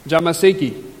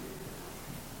Jamasiki.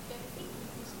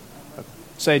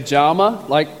 Say jama,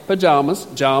 like pajamas.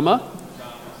 Jama.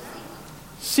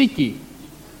 Siki.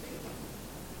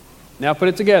 Now put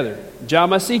it together.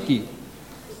 Jamasiki.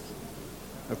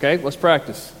 Okay, let's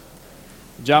practice.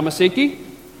 Jamasiki.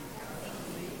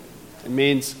 It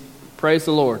means praise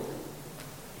the Lord.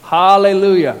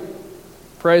 Hallelujah.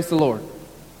 Praise the Lord.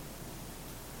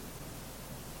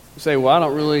 You say, well, I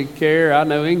don't really care. I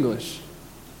know English.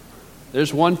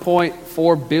 There's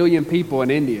 1.4 billion people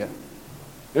in India.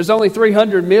 There's only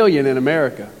 300 million in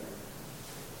America.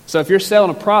 So if you're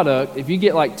selling a product, if you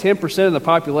get like 10% of the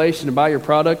population to buy your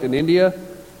product in India,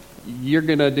 you're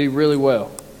going to do really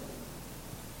well.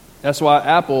 That's why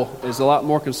Apple is a lot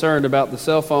more concerned about the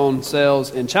cell phone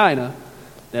sales in China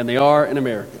than they are in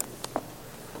America.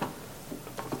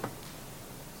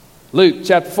 Luke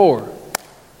chapter 4.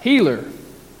 Healer.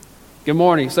 Good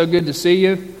morning. So good to see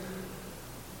you.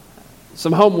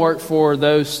 Some homework for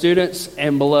those students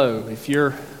and below. If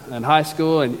you're in high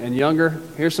school and younger,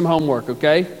 here's some homework,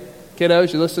 okay?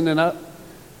 Kiddos, you listening up?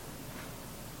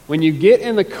 When you get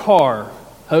in the car,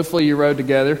 hopefully you rode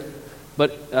together,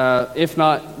 but if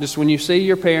not, just when you see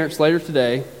your parents later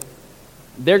today,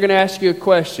 they're going to ask you a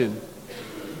question.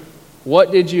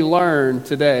 What did you learn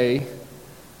today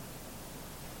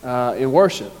in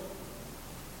worship?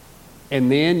 And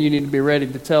then you need to be ready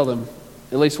to tell them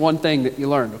at least one thing that you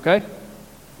learned, okay?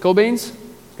 Cool beans?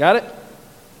 Got it?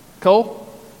 Cole?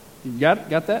 You got it?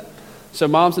 Got that? So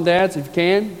moms and dads, if you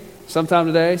can, sometime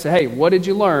today, say, hey, what did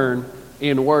you learn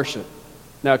in worship?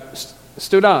 Now,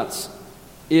 students,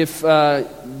 if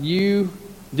you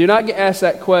do not get asked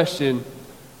that question,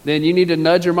 then you need to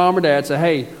nudge your mom or dad, say,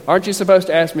 hey, aren't you supposed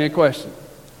to ask me a question?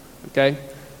 Okay?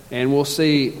 And we'll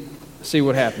see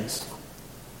what happens.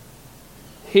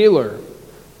 Healer.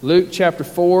 Luke chapter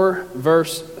 4,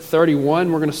 verse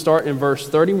 31. We're going to start in verse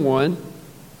 31.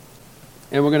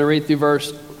 And we're going to read through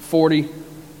verse 37.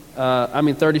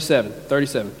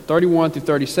 31 through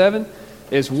 37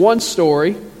 is one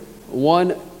story,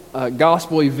 one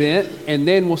gospel event. And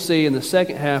then we'll see in the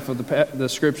second half of the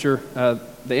scripture,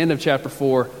 the end of chapter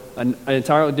 4, an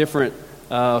entirely different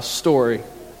story,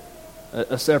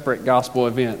 a separate gospel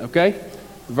event. Okay?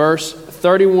 Verse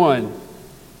 31.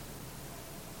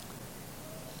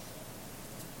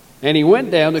 And he went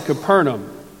down to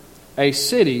Capernaum, a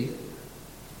city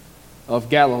of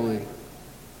Galilee.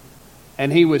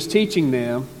 And he was teaching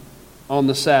them on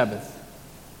the Sabbath.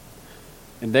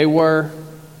 And they were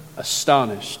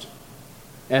astonished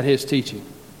at his teaching.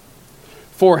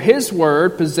 For his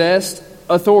word possessed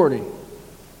authority.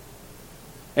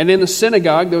 And in the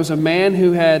synagogue there was a man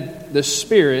who had the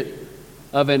spirit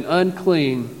of an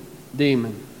unclean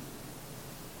demon.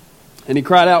 And he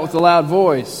cried out with a loud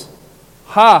voice,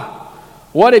 Ha!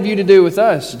 What have you to do with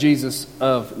us, Jesus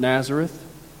of Nazareth?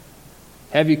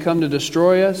 Have you come to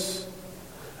destroy us?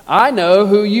 I know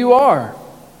who you are,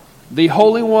 the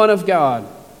Holy One of God.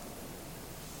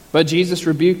 But Jesus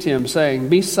rebuked him, saying,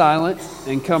 Be silent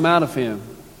and come out of him.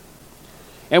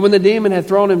 And when the demon had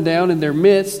thrown him down in their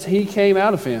midst, he came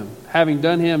out of him, having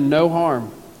done him no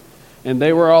harm. And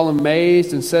they were all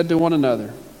amazed and said to one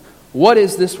another, What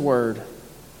is this word?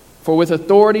 For with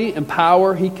authority and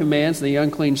power he commands the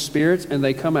unclean spirits, and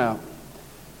they come out.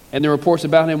 And the reports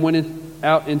about him went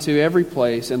out into every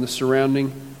place in the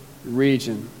surrounding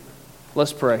region.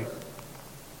 Let's pray.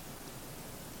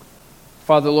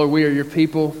 Father, Lord, we are your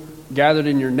people, gathered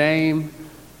in your name,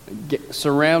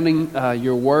 surrounding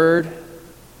your word.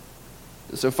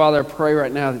 So, Father, I pray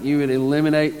right now that you would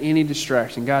eliminate any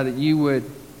distraction. God, that you would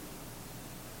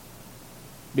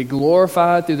be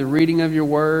glorified through the reading of your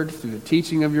word, through the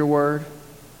teaching of your word.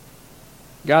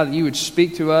 God, that you would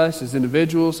speak to us as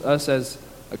individuals, us as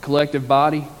a collective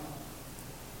body.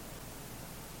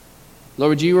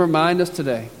 Lord, would you remind us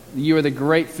today that you are the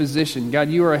great physician. God,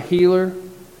 you are a healer.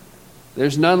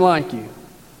 There's none like you.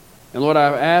 And Lord,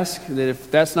 I ask that if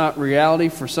that's not reality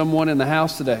for someone in the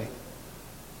house today,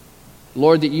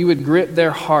 Lord, that you would grip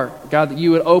their heart. God, that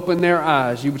you would open their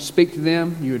eyes. You would speak to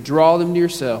them. You would draw them to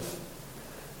yourself.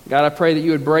 God, I pray that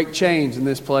you would break chains in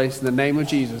this place in the name of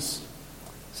Jesus.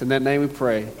 It's in that name we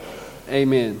pray.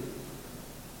 Amen.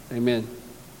 Amen.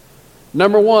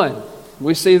 Number one,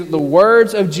 we see that the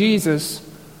words of Jesus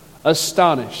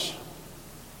astonish.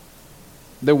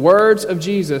 The words of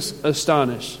Jesus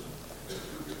astonish. It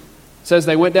says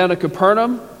they went down to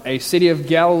Capernaum, a city of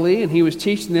Galilee, and he was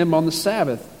teaching them on the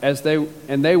Sabbath,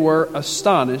 and they were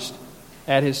astonished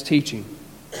at his teaching.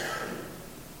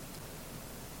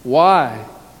 Why?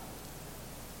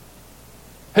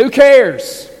 Who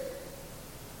cares?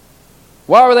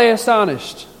 Why were they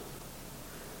astonished?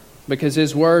 because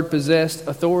His Word possessed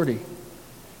authority.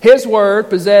 His Word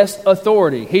possessed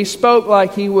authority. He spoke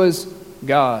like He was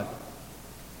God.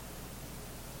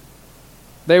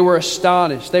 They were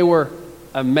astonished. They were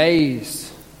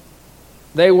amazed.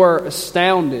 They were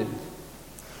astounded.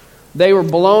 They were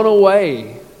blown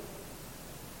away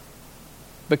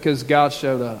because God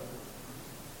showed up.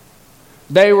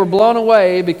 They were blown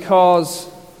away because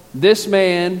this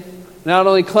man not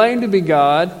only claimed to be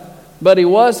God, but He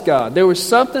was God. There was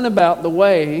something about the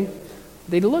way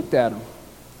they looked at Him.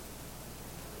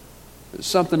 There's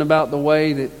something about the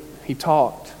way that He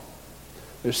talked.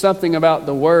 There's something about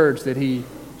the words that He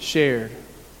shared.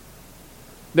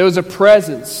 There was a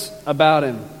presence about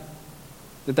Him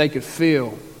that they could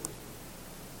feel.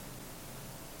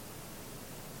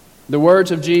 The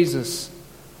words of Jesus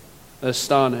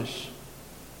astonish.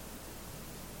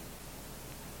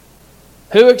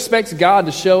 Who expects God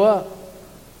to show up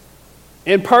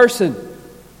in person?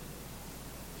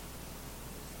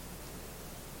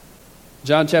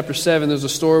 John chapter 7, there's a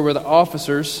story where the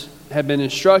officers had been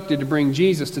instructed to bring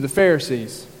Jesus to the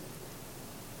Pharisees.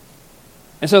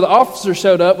 And so the officers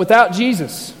showed up without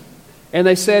Jesus. And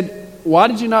they said, "Why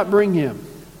did you not bring Him?"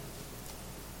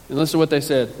 And listen to what they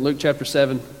said. Luke chapter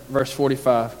 7, verse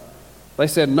 45. They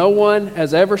said, "No one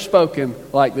has ever spoken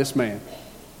like this man."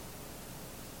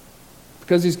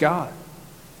 Because He's God.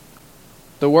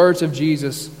 The words of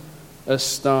Jesus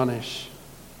astonish.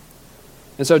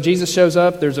 And so Jesus shows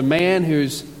up. There's a man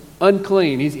who's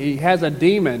unclean. He has a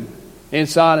demon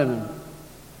inside of him.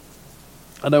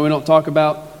 I know we don't talk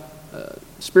about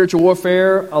spiritual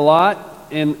warfare a lot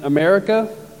in America,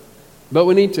 but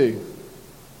we need to.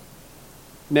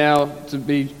 Now, to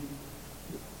be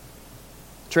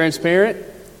transparent,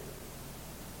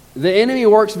 the enemy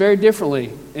works very differently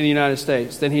in the United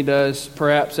States than he does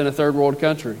perhaps in a third world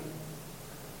country.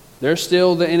 They're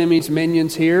still the enemy's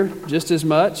minions here just as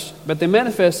much, but they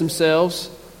manifest themselves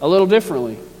a little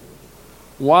differently.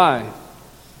 Why?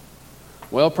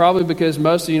 Well, probably because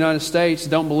most of the United States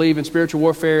don't believe in spiritual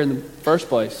warfare in the first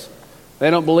place.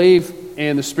 They don't believe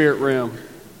in the spirit realm.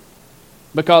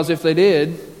 Because if they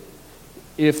did,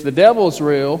 if the devil's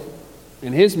real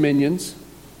and his minions,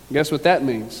 guess what that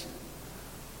means?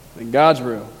 That God's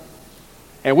real.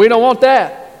 And we don't want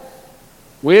that.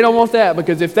 We don't want that,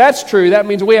 because if that's true, that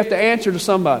means we have to answer to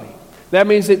somebody. That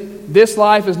means that this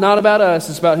life is not about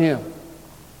us, it's about Him.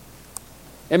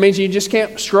 It means you just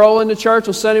can't stroll into church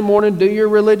on Sunday morning, do your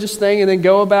religious thing, and then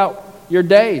go about your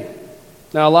day.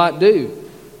 Now, a lot do.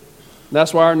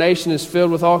 That's why our nation is filled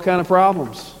with all kinds of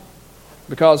problems,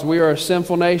 because we are a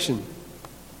sinful nation.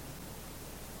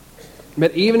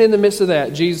 But even in the midst of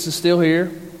that, Jesus is still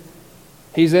here.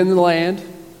 He's in the land,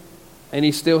 and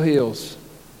He still heals.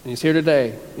 And He's here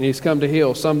today, and He's come to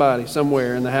heal somebody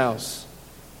somewhere in the house.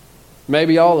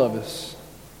 Maybe all of us.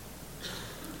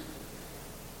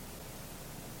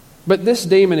 But this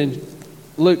demon in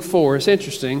Luke 4 is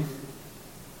interesting.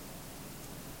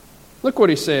 Look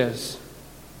what he says.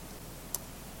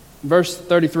 Verse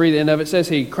 33, the end of it says,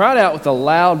 he cried out with a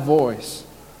loud voice,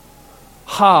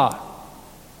 "Ha!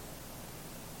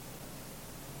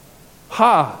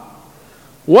 Ha!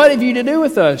 What have you to do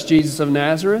with us, Jesus of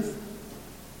Nazareth?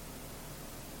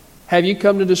 Have you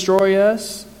come to destroy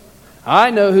us? I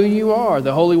know who you are,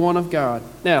 the Holy One of God."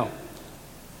 Now,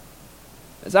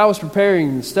 as I was preparing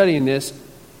and studying this,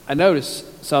 I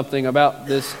noticed something about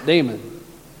this demon.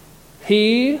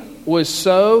 He was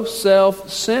so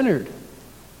self-centered.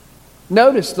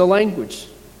 Notice the language.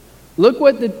 Look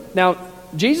what now,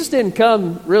 Jesus didn't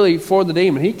come really for the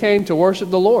demon. He came to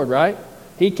worship the Lord, right?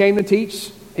 He came to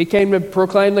teach. He came to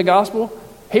proclaim the gospel.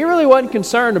 He really wasn't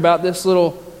concerned about this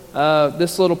little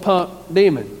punk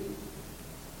demon.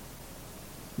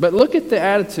 But look at the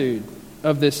attitude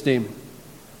of this demon.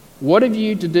 What have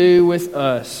you to do with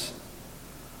us?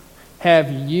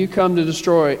 Have you come to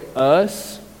destroy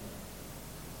us?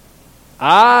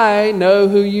 I know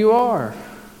who you are.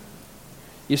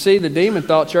 You see, the demon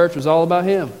thought church was all about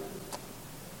him.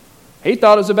 He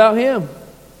thought it was about him.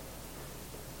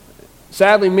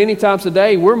 Sadly, many times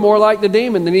today, we're more like the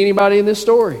demon than anybody in this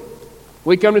story.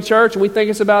 We come to church and we think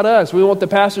it's about us. We want the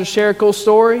pastor to share a cool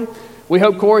story. We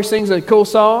hope Corey sings a cool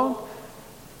song.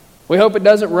 We hope it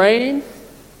doesn't rain.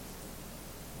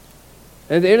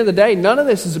 At the end of the day, none of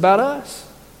this is about us.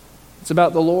 It's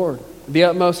about the Lord, the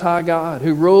utmost high God,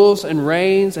 who rules and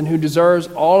reigns and who deserves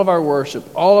all of our worship,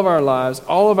 all of our lives,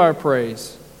 all of our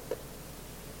praise.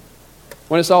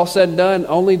 When it's all said and done,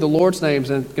 only the Lord's name is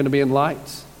going to be in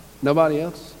lights. Nobody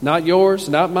else. Not yours,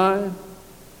 not mine,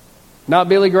 not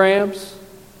Billy Graham's.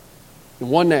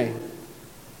 One name,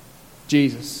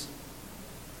 Jesus.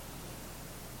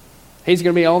 He's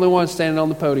going to be the only one standing on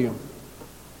the podium.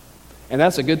 And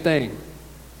that's a good thing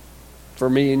for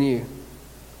me and you.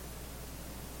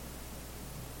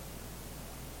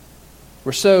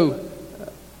 We're so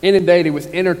inundated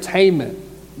with entertainment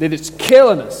that it's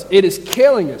killing us. It is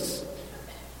killing us.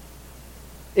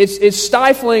 It's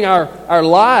stifling our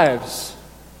lives.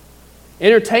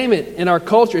 Entertainment in our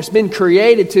culture, it's been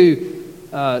created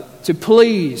to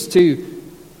please, to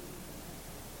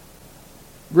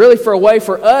really for a way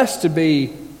for us to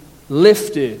be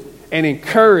lifted and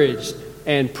encouraged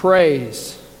and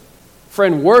praised.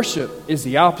 Friend, worship is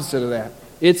the opposite of that.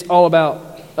 It's all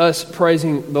about us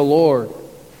praising the Lord,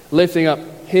 lifting up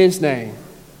His name.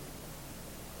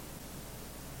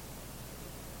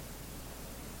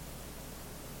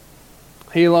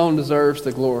 He alone deserves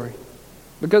the glory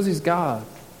because He's God.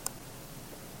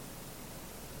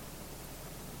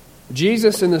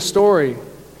 Jesus in the story,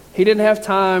 He didn't have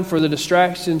time for the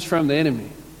distractions from the enemy.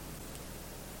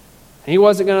 He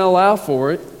wasn't going to allow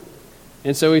for it.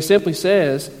 And so He simply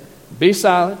says, be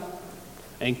silent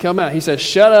and come out. He says,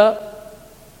 shut up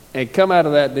and come out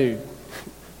of that dude.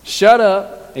 Shut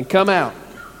up and come out.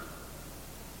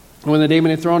 When the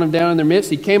demon had thrown him down in their midst,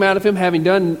 he came out of him, having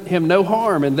done him no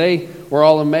harm. And they were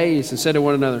all amazed and said to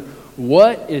one another,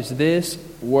 what is this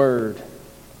word?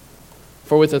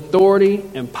 For with authority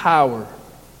and power,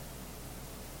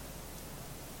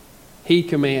 He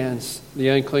commands the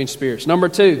unclean spirits. Number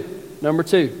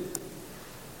two,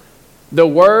 the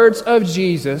words of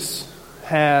Jesus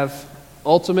have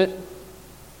ultimate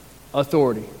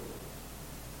authority.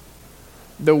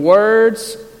 The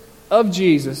words of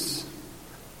Jesus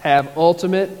have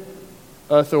ultimate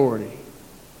authority.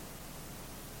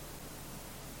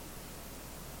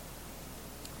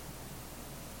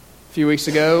 A few weeks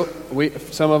ago,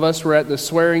 some of us were at the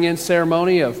swearing-in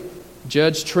ceremony of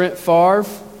Judge Trent Favre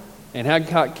in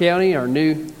Hancock County, our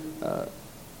new,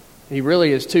 he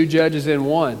really is 2 judges in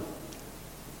one.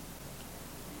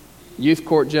 Youth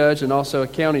court judge and also a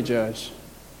county judge.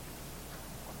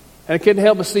 And I couldn't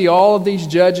help but see all of these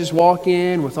judges walk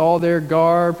in with all their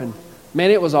garb. And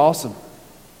man, it was awesome.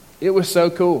 It was so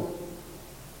cool.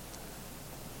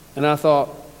 And I thought,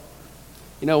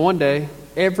 one day,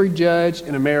 every judge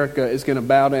in America is going to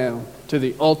bow down to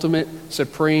the ultimate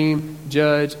supreme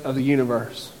judge of the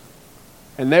universe.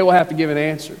 And they will have to give an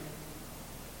answer.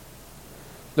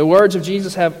 The words of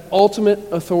Jesus have ultimate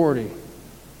authority.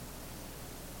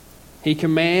 He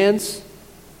commands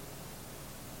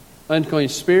unclean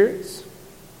spirits.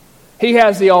 He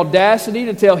has the audacity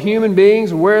to tell human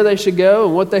beings where they should go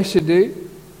and what they should do.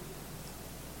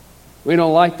 We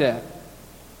don't like that.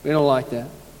 We don't like that.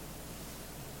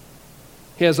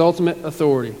 He has ultimate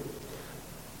authority.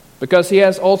 Because He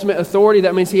has ultimate authority,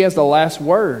 that means He has the last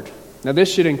word. Now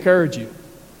this should encourage you.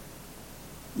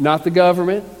 Not the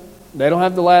government. They don't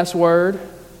have the last word.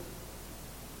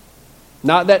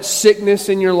 Not that sickness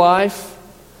in your life.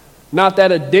 Not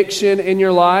that addiction in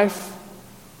your life.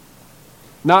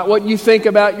 Not what you think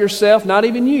about yourself. Not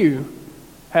even you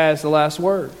has the last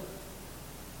word.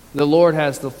 The Lord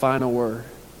has the final word.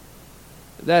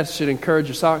 That should encourage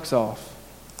your socks off.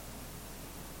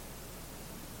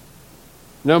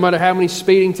 No matter how many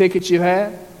speeding tickets you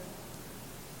had,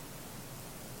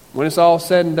 when it's all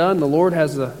said and done, the Lord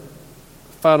has the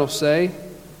final say.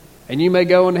 And you may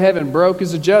go into heaven broke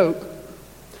as a joke.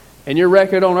 And your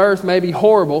record on earth may be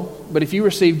horrible, but if you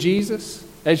receive Jesus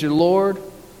as your Lord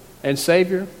and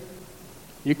Savior,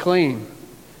 you're clean.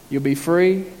 You'll be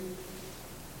free.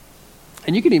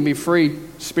 And you can even be free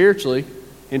spiritually,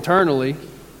 internally,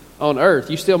 on earth.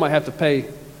 You still might have to pay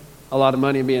a lot of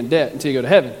money and be in debt until you go to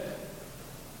heaven.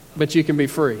 But you can be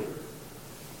free.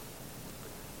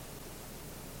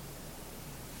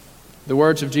 The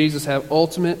words of Jesus have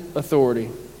ultimate authority.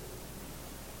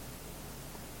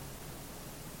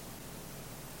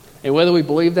 And whether we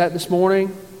believe that this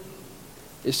morning,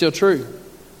 it's still true.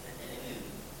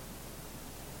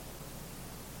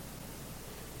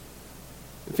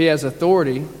 If He has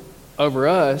authority over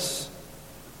us,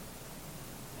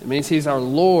 it means He's our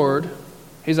Lord,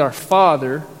 He's our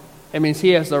Father. It means He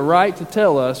has the right to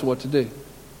tell us what to do.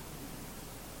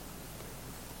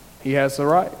 He has the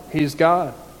right. He's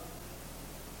God.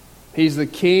 He's the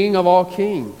King of all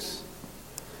kings.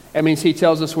 That means He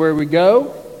tells us where we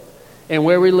go and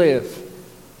where we live.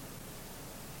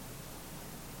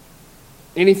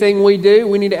 Anything we do,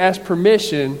 we need to ask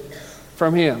permission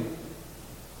from Him.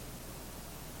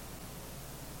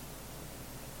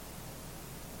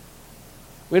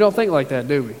 We don't think like that,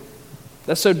 do we?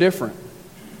 That's so different.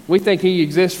 We think He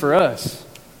exists for us.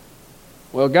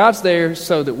 Well, God's there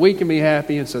so that we can be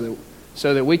happy and so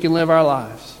that we can live our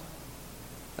lives.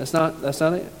 That's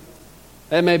not it.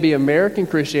 That may be American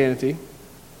Christianity.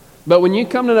 But when you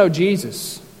come to know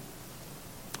Jesus,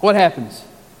 what happens?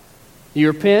 You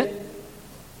repent,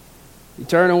 you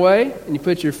turn away, and you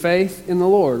put your faith in the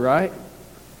Lord, right?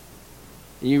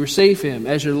 And you receive Him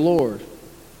as your Lord.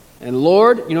 And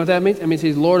Lord, you know what that means? It means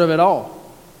He's Lord of it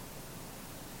all.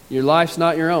 Your life's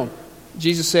not your own.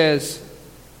 Jesus says,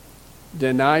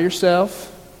 deny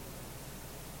yourself,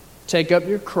 take up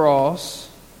your cross,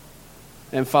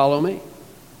 and follow me.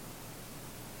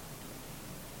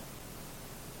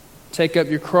 Take up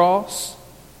your cross.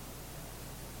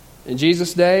 In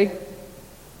Jesus' day,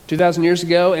 2,000 years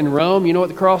ago in Rome, you know what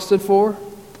the cross stood for?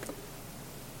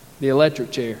 The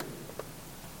electric chair.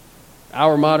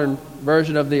 Our modern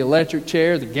version of the electric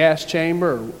chair, the gas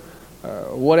chamber,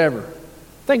 or whatever.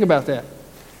 Think about that.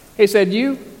 He said,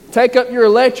 you take up your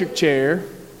electric chair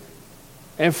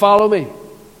and follow me.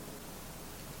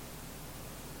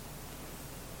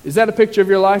 Is that a picture of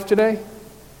your life today?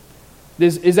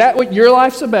 Is that what your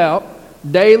life's about?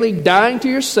 Daily dying to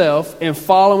yourself and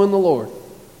following the Lord.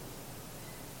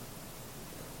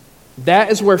 That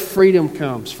is where freedom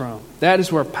comes from. That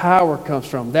is where power comes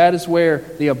from. That is where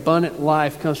the abundant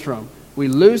life comes from. We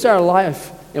lose our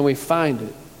life and we find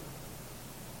it.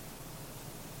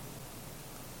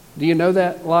 Do you know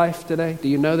that life today? Do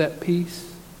you know that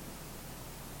peace?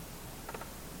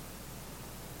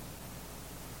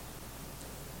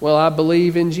 Well, I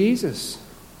believe in Jesus.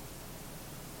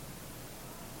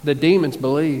 The demons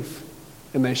believe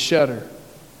and they shudder.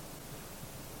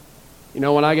 You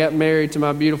know, when I got married to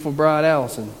my beautiful bride,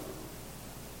 Allison,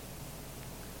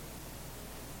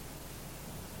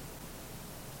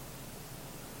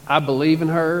 I believe in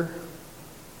her.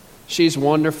 She's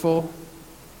wonderful.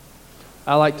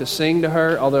 I like to sing to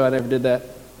her, although I never did that.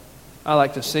 I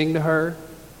like to sing to her.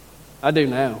 I do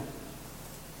now.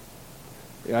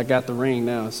 I got the ring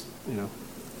now, you know.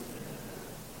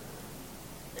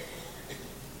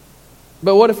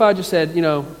 But what if I just said, you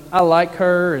know, I like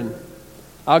her and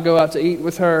I'll go out to eat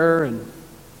with her and,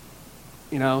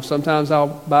 you know, sometimes I'll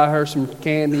buy her some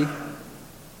candy.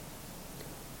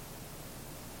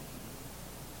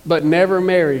 But never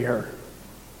marry her.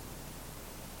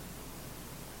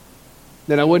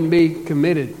 Then I wouldn't be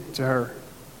committed to her.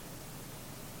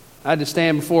 I had to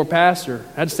stand before a pastor.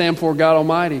 I had to stand before God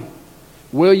Almighty.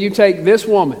 Will you take this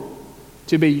woman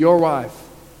to be your wife?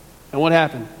 And what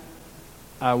happened?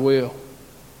 I will.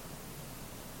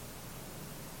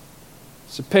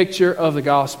 It's a picture of the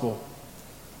gospel.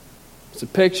 It's a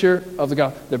picture of the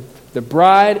gospel. The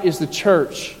bride is the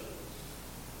church.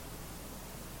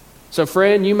 So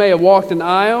friend, you may have walked an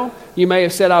aisle. You may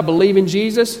have said, I believe in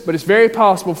Jesus. But it's very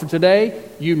possible for today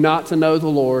you not to know the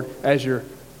Lord as your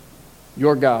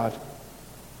God.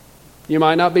 You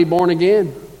might not be born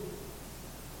again.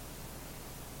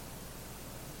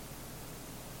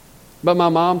 But my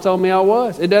mom told me I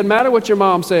was. It doesn't matter what your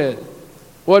mom said.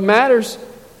 What matters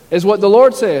is what the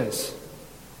Lord says.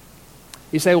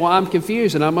 You say, well, I'm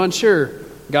confused and I'm unsure.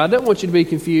 God doesn't want you to be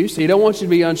confused. He don't want you to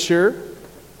be unsure.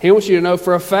 He wants you to know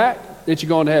for a fact that you're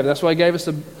going to heaven. That's why He gave us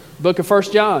the book of 1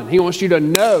 John. He wants you to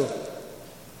know.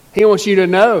 He wants you to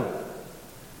know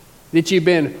that you've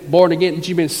been born again, that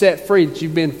you've been set free, that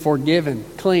you've been forgiven,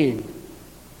 clean.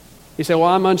 You say, well,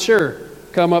 I'm unsure.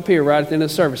 Come up here right at the end of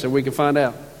the service and we can find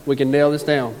out. We can nail this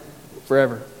down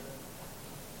forever.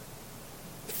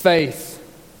 Faith.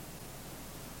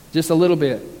 Just a little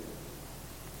bit.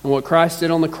 And what Christ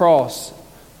did on the cross.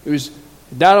 He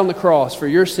died on the cross for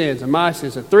your sins and my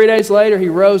sins. And 3 days later, He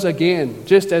rose again,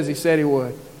 just as He said He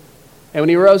would. And when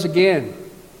He rose again,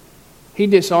 He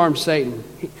disarmed Satan.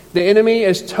 The enemy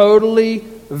is totally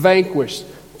vanquished,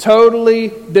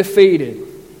 totally defeated.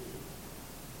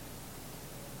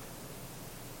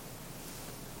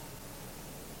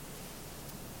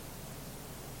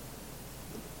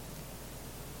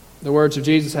 The words of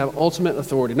Jesus have ultimate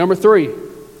authority. Number 3,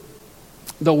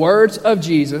 the words of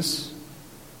Jesus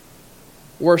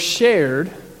were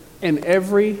shared in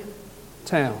every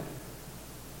town.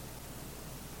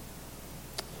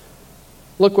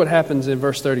 Look what happens in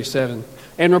verse 37.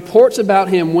 And reports about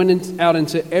Him went out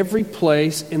into every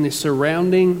place in the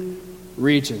surrounding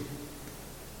region.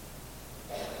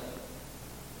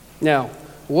 Now,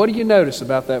 what do you notice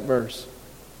about that verse?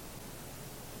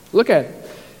 Look at it.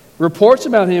 Reports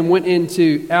about Him went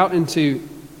out into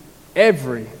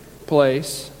every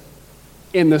place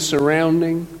in the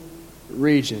surrounding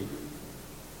region.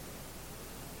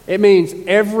 It means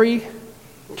every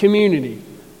community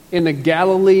in the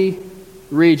Galilee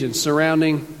region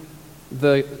surrounding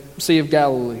the Sea of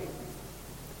Galilee.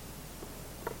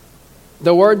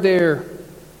 The word there,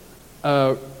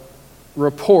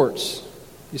 reports.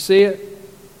 You see it?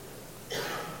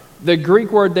 The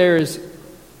Greek word there is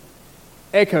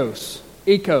echos,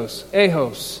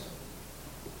 ejos.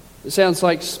 It sounds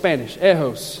like Spanish,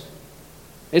 ejos.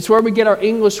 It's where we get our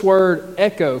English word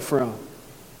echo from.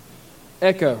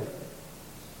 Echo.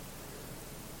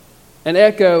 An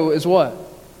echo is what?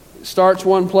 It starts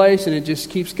one place and it just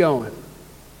keeps going.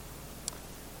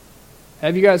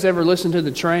 Have you guys ever listened to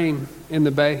the train in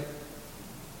the bay?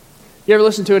 You ever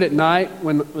listen to it at night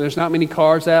when there's not many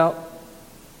cars out?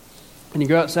 And you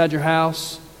go outside your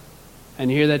house and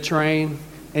you hear that train,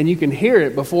 and you can hear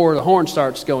it before the horn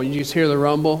starts going. You just hear the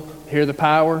rumble, hear the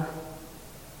power,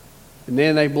 and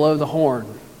then they blow the horn,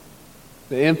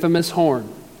 the infamous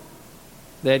horn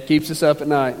that keeps us up at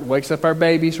night, wakes up our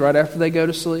babies right after they go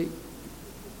to sleep.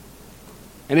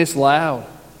 And it's loud.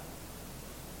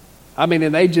 I mean,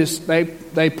 and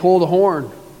they pull the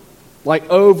horn like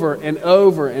over and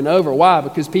over and over. Why?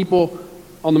 Because people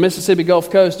on the Mississippi Gulf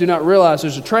Coast do not realize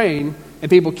there's a train, and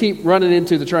people keep running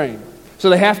into the train. So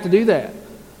they have to do that.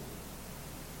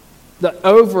 The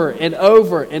over and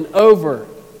over and over.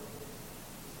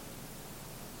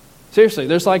 Seriously,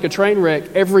 there's like a train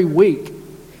wreck every week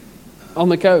on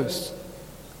the coast.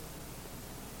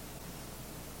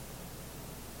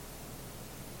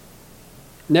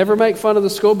 Never make fun of the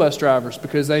school bus drivers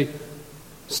because they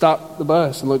stop the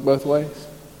bus and look both ways.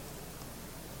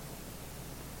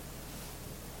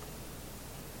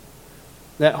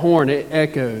 That horn, it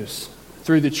echoes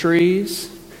through the trees.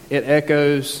 It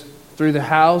echoes through the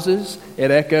houses.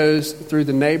 It echoes through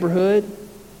the neighborhood.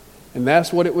 And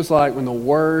that's what it was like when the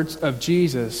words of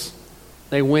Jesus,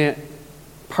 they went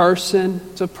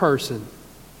person to person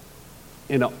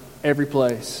in every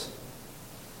place.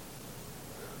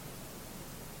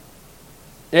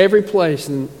 Every place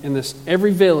in this,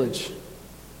 every village.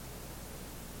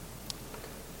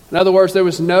 In other words, there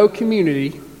was no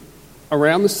community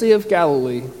around the Sea of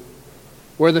Galilee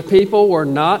where the people were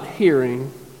not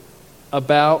hearing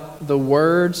about the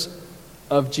words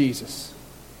of Jesus.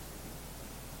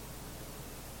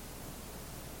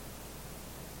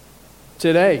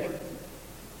 Today,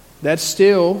 that's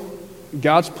still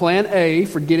God's plan A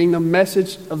for getting the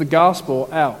message of the gospel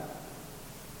out.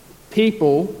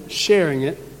 People sharing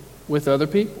it with other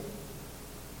people.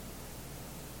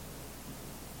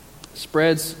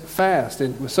 Spreads fast,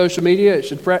 and with social media it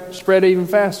should spread even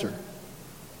faster.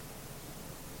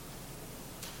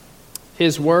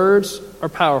 His words are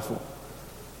powerful.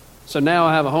 So now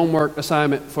I have a homework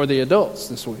assignment for the adults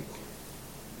this week.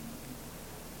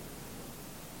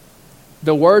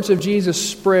 The words of Jesus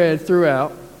spread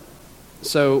throughout.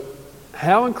 So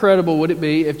how incredible would it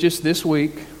be if just this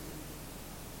week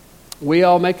we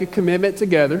all make a commitment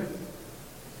together?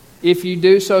 If you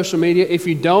do social media, if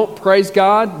you don't, praise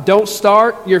God, don't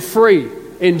start, you're free.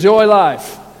 Enjoy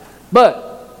life.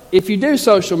 But if you do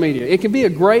social media, it can be a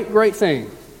great, great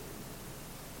thing.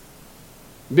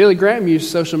 Billy Graham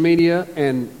used social media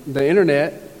and the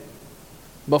internet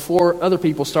before other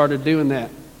people started doing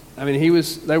that. I mean,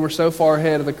 they were so far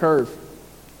ahead of the curve.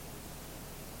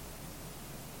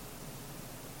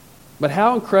 But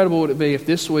how incredible would it be if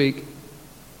this week,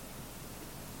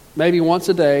 maybe once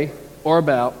a day or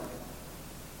about,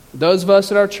 those of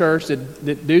us at our church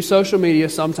that do social media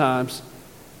sometimes,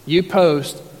 you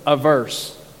post a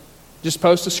verse. Just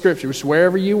post a scripture. Just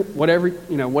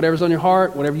whatever's on your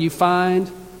heart, whatever you find,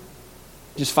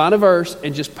 just find a verse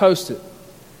and just post it.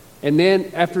 And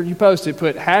then after you post it,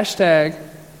 put hashtag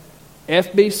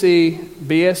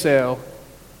FBCBSL,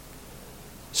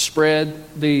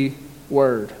 spread the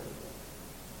word.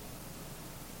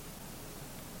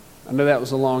 I know that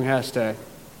was a long hashtag.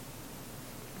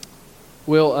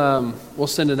 We'll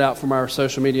send it out from our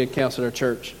social media accounts at our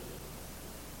church.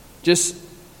 Just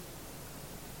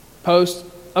post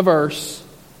a verse,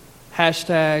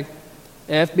 hashtag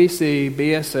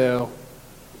FBCBSL,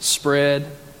 spread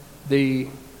the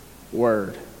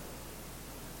word.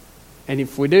 And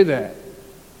if we do that,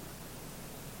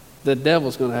 the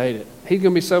devil's going to hate it. He's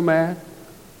going to be so mad.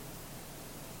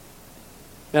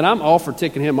 And I'm all for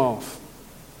ticking him off.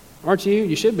 Aren't you?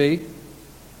 You should be.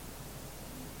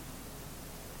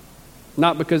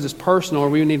 Not because it's personal or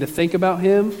we need to think about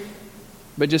him,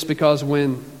 but just because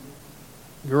when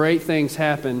great things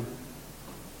happen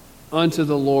unto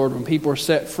the Lord, when people are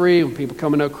set free, when people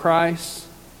come to know Christ,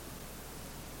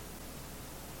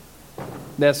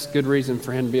 that's good reason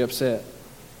for him to be upset.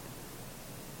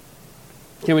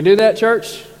 Can we do that,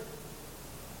 church?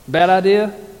 Bad idea?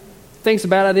 Think it's a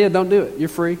bad idea? Don't do it. You're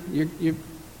free.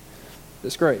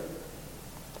 That's great.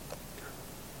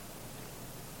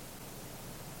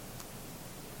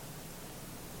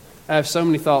 I have so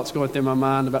many thoughts going through my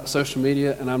mind about social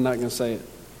media, and I'm not going to say it.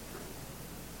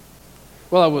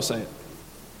 Well, I will say it.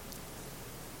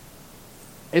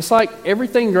 It's like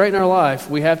everything great in our life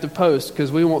we have to post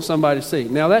because we want somebody to see.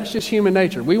 Now, that's just human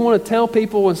nature. We want to tell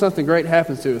people when something great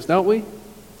happens to us, don't we?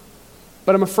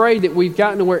 But I'm afraid that we've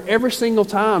gotten to where every single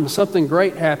time something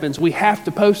great happens, we have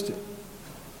to post it.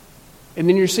 And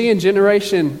then you're seeing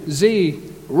Generation Z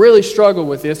really struggle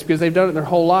with this because they've done it their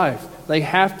whole life. They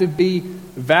have to be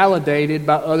validated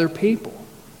by other people.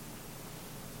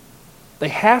 They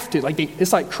have to.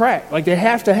 It's like crack. Like they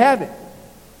have to have it.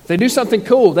 If they do something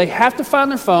cool, they have to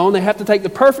find their phone, they have to take the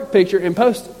perfect picture and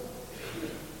post it.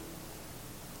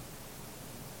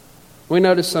 We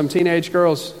noticed some teenage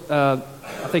girls, I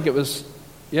think it was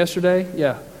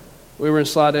yesterday, we were in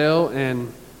Slidell,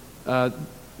 and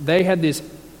they had this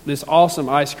awesome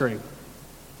ice cream.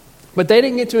 But they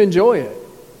didn't get to enjoy it.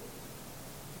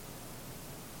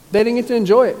 They didn't get to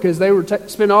enjoy it because they were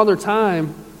spending all their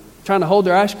time trying to hold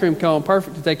their ice cream cone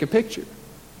perfect to take a picture.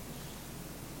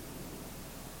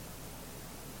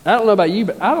 I don't know about you,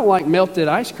 but I don't like melted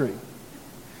ice cream.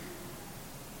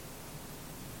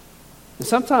 And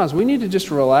sometimes we need to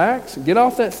just relax, get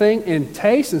off that thing, and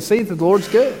taste and see that the Lord's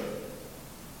good.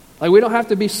 Like we don't have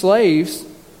to be slaves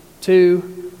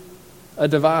to a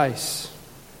device.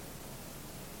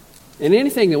 And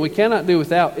anything that we cannot do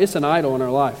without, it's an idol in our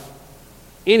life.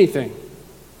 Anything.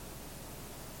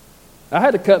 I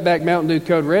had to cut back Mountain Dew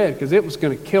Code Red because it was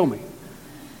going to kill me.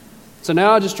 So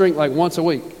now I just drink like once a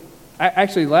week.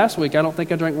 Actually, last week, I don't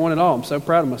think I drank one at all. I'm so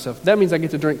proud of myself. That means I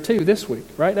get to drink 2 this week.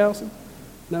 Right, Allison?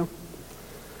 No?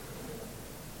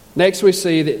 Next, we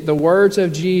see that the words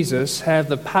of Jesus have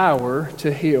the power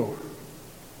to heal.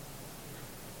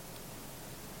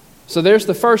 So there's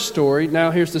the first story.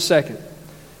 Now here's the second.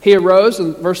 He arose,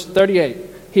 in verse 38,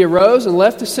 he arose and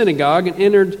left the synagogue and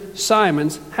entered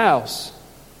Simon's house.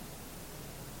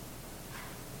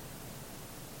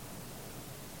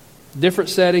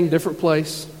 Different setting, different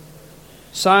place.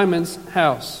 Simon's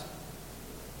house.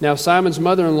 Now Simon's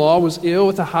mother-in-law was ill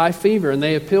with a high fever, and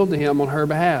they appealed to him on her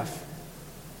behalf.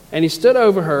 And he stood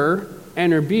over her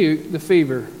and rebuked the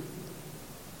fever,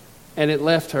 and it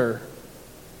left her.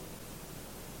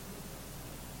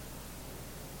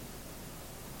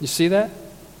 You see that?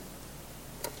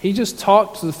 He just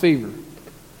talked to the fever,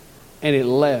 and it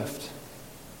left.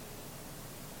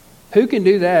 Who can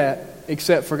do that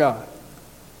except for God?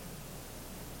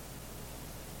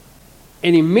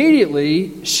 And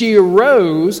immediately she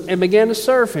arose and began to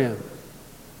serve him.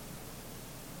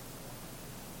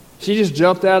 She just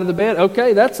jumped out of the bed.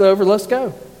 Okay, that's over. Let's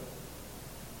go.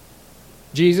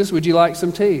 Jesus, would you like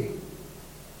some tea?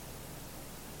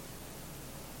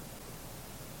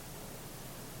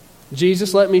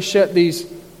 Jesus, let me shut these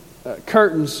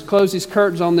curtains, close these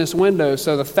curtains on this window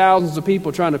so the thousands of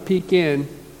people trying to peek in,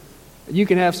 you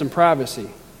can have some privacy.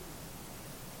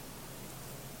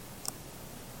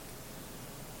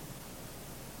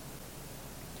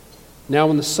 Now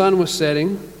when the sun was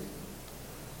setting,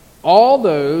 all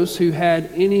those who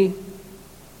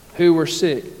were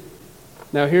sick.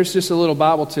 Now here's just a little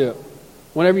Bible tip.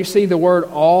 Whenever you see the word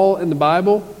all in the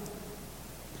Bible,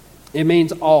 it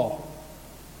means all.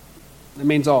 It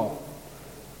means all.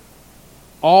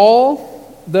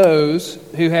 All those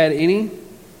who had any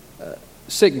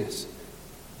sickness,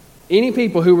 any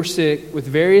people who were sick with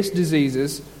various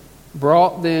diseases,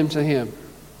 brought them to him.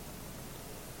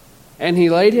 And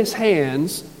he laid his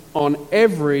hands on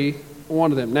every one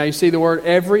of them. Now you see the word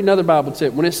every, another Bible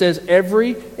tip. When it says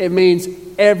every, it means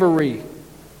every.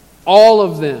 All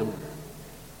of them.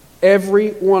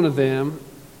 Every one of them.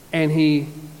 And he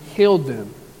healed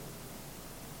them.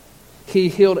 He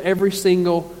healed every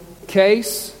single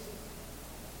case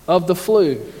of the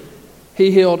flu. He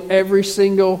healed every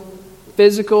single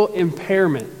physical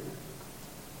impairment.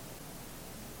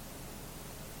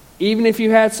 Even if you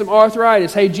had some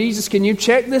arthritis, hey, Jesus, can you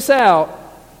check this out?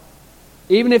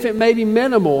 Even if it may be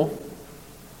minimal,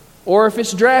 or if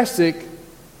it's drastic,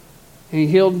 he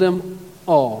healed them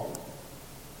all.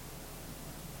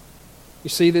 You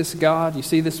see this God? You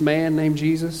see this man named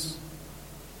Jesus?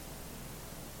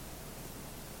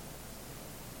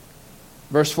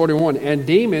 Verse 41, and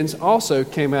demons also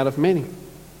came out of many,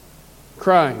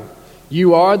 crying,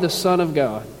 "You are the Son of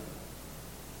God."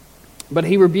 But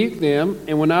he rebuked them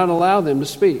and would not allow them to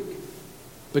speak,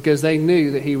 because they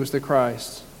knew that he was the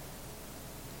Christ.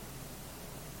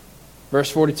 Verse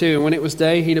 42, and when it was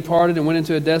day, he departed and went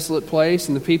into a desolate place,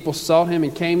 and the people sought him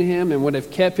and came to him and would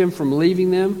have kept him from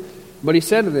leaving them. But he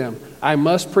said to them, I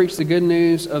must preach the good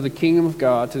news of the kingdom of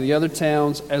God to the other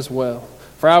towns as well.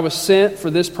 For I was sent for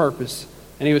this purpose.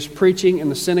 And he was preaching in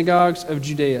the synagogues of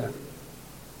Judea.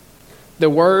 The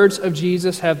words of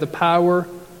Jesus have the power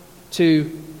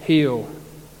to heal.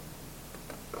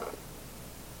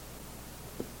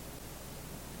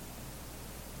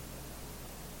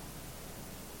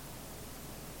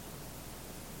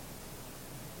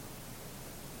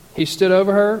 He stood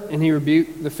over her and he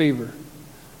rebuked the fever.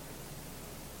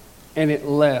 And it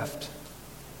left.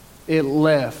 It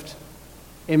left.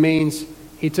 It means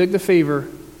he took the fever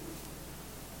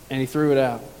and he threw it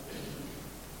out.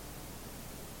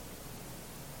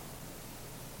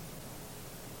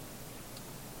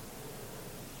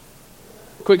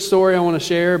 Quick story I want to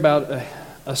share about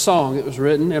a song that was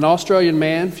written. An Australian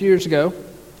man a few years ago,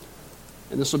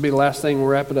 and this will be the last thing, we'll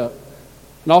wrap it up.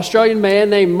 An Australian man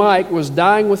named Mike was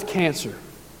dying with cancer.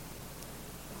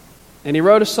 And he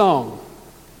wrote a song.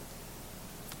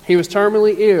 He was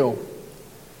terminally ill.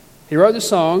 He wrote the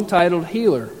song titled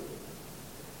Healer.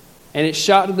 And it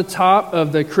shot to the top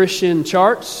of the Christian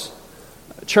charts.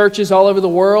 Churches all over the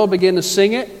world began to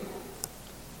sing it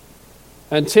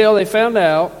until they found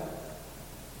out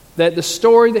that the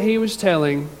story that he was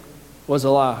telling was a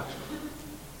lie.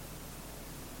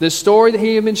 The story that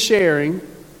he had been sharing,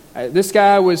 this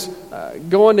guy was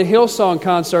going to Hillsong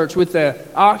concerts with the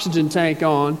oxygen tank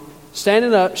on,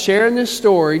 standing up, sharing this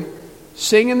story,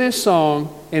 singing this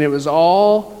song, and it was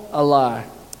all a lie.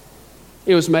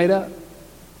 It was made up.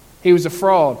 He was a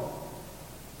fraud.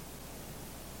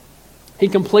 He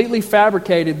completely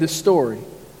fabricated this story.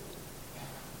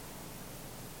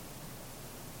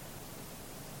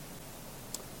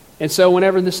 And so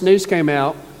whenever this news came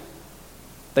out,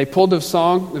 they pulled the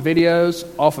song, the videos,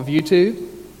 off of YouTube.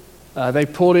 They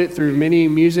pulled it through many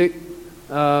music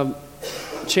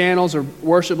channels, or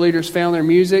worship leaders found their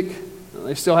music.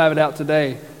 They still have it out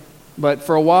today. But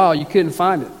for a while, you couldn't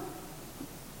find it.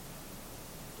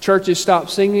 Churches stopped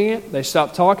singing it. They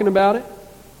stopped talking about it.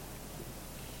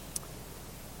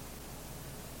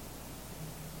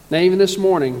 Now, even this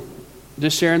morning,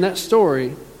 just sharing that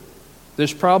story,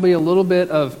 there's probably a little bit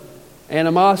of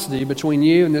animosity between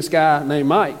you and this guy named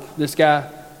Mike,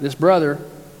 this brother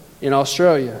in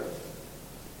Australia.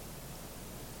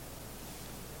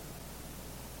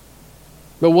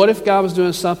 But what if God was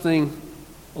doing something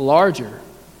larger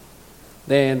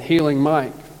than healing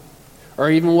Mike, or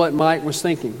even what Mike was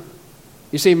thinking?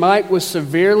 You see, Mike was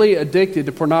severely addicted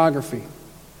to pornography.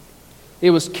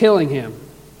 It was killing him.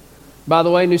 By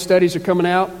the way, new studies are coming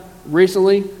out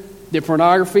recently that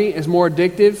pornography is more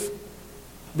addictive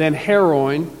than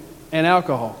heroin and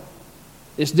alcohol.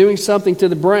 It's doing something to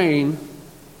the brain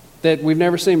that we've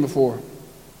never seen before.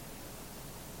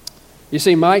 You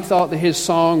see, Mike thought that his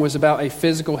song was about a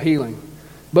physical healing.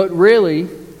 But really,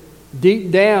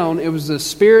 deep down, it was the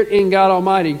Spirit in God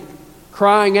Almighty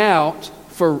crying out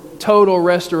for total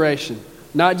restoration.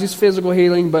 Not just physical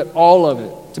healing, but all of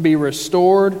it. To be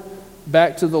restored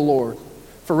back to the Lord.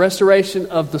 For restoration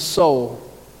of the soul.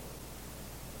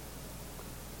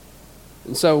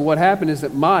 And so what happened is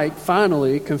that Mike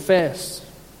finally confessed.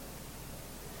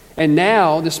 And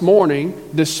now, this morning,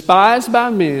 despised by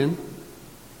men,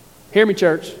 hear me,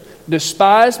 church,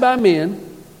 despised by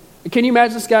men. Can you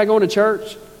imagine this guy going to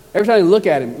church? Every time you look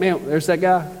at him, man, there's that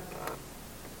guy.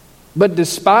 But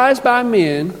despised by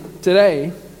men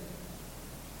today,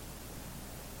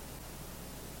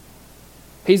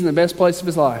 he's in the best place of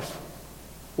his life.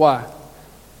 Why?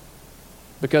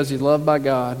 Because he's loved by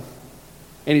God.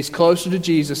 And he's closer to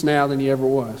Jesus now than he ever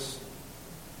was.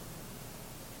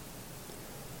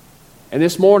 And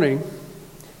this morning,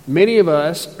 many of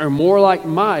us are more like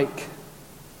Mike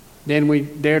than we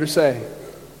dare to say.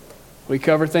 We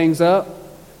cover things up.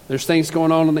 There's things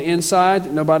going on the inside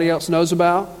that nobody else knows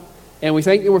about. And we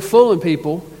think that we're fooling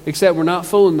people, except we're not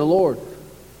fooling the Lord.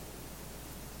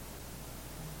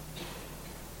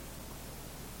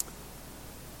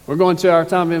 We're going to our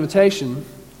time of invitation,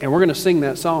 and we're going to sing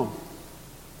that song.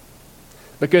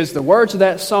 Because the words of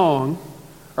that song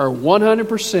are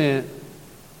 100%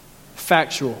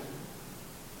 factual.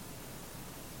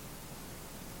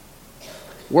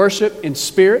 Worship in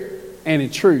spirit and in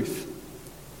truth.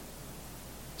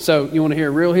 So, you want to hear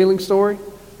a real healing story?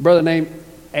 A brother named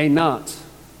Anant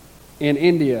in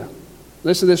India.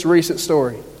 Listen to this recent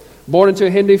story. Born into a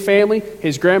Hindu family,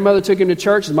 his grandmother took him to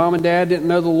church. His mom and dad didn't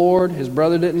know the Lord. His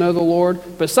brother didn't know the Lord.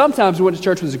 But sometimes he went to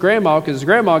church with his grandma because his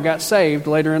grandma got saved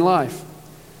later in life.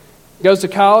 Goes to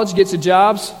college, gets a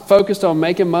job, focused on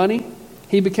making money.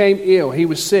 He became ill. He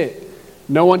was sick.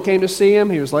 No one came to see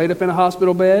him. He was laid up in a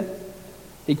hospital bed.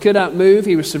 He could not move.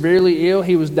 He was severely ill.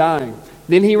 He was dying.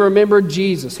 Then he remembered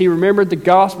Jesus. He remembered the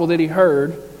gospel that he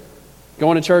heard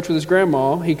going to church with his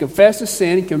grandma. He confessed his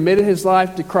sin. He committed his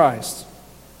life to Christ.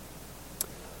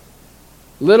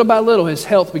 Little by little, his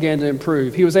health began to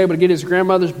improve. He was able to get his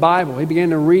grandmother's Bible. He began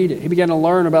to read it. He began to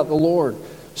learn about the Lord.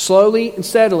 Slowly and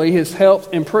steadily, his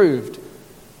health improved.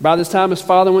 By this time, his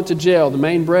father went to jail, the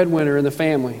main breadwinner in the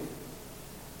family.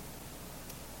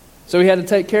 So he had to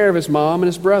take care of his mom and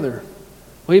his brother.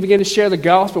 Well, he began to share the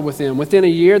gospel with them. Within a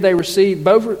year, they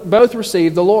both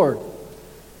received the Lord.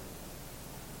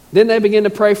 Then they began to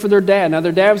pray for their dad. Now,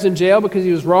 their dad was in jail because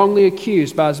he was wrongly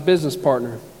accused by his business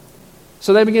partner.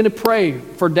 So they began to pray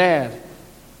for Dad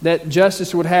that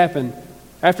justice would happen.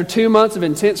 After 2 months of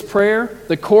intense prayer,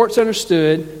 the courts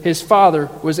understood his father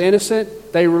was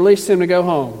innocent. They released him to go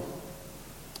home.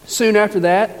 Soon after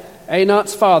that,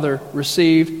 Enoch's father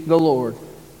received the Lord.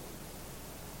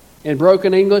 In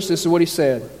broken English, this is what he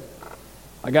said.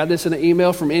 I got this in an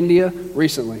email from India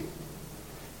recently.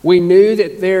 We knew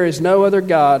that there is no other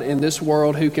God in this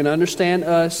world who can understand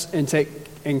us and take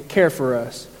and care for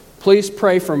us. Please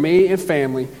pray for me and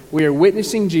family. We are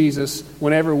witnessing Jesus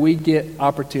whenever we get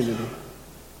opportunity.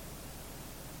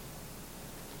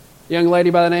 A young lady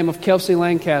by the name of Kelsey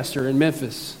Lancaster in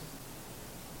Memphis.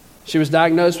 She was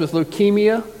diagnosed with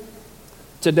leukemia.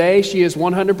 Today, she is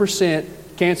 100%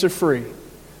 cancer-free.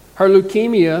 Her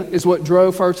leukemia is what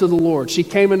drove her to the Lord. She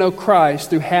came to know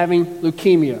Christ through having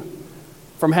leukemia,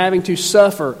 from having to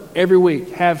suffer every week,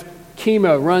 have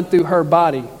chemo run through her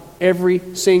body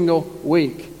every single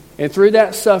week. And through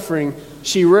that suffering,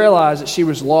 she realized that she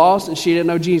was lost and she didn't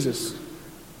know Jesus.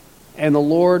 And the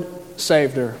Lord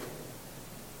saved her.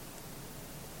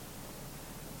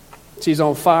 She's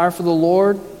on fire for the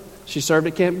Lord. She served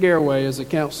at Camp Garraway as a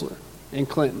counselor in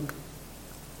Clinton.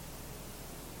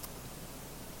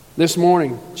 This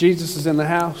morning, Jesus is in the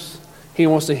house. He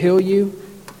wants to heal you.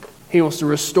 He wants to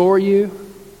restore you.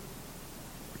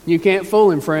 You can't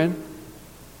fool him, friend.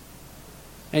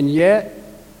 And yet,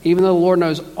 even though the Lord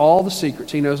knows all the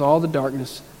secrets, He knows all the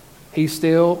darkness, He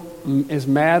still is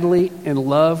madly in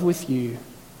love with you.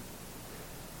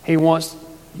 He wants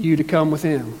you to come with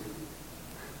Him.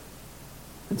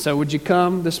 And so would you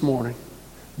come this morning,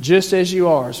 just as you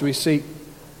are, as we seek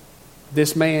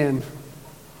this man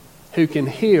who can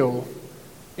heal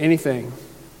anything.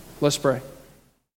 Let's pray.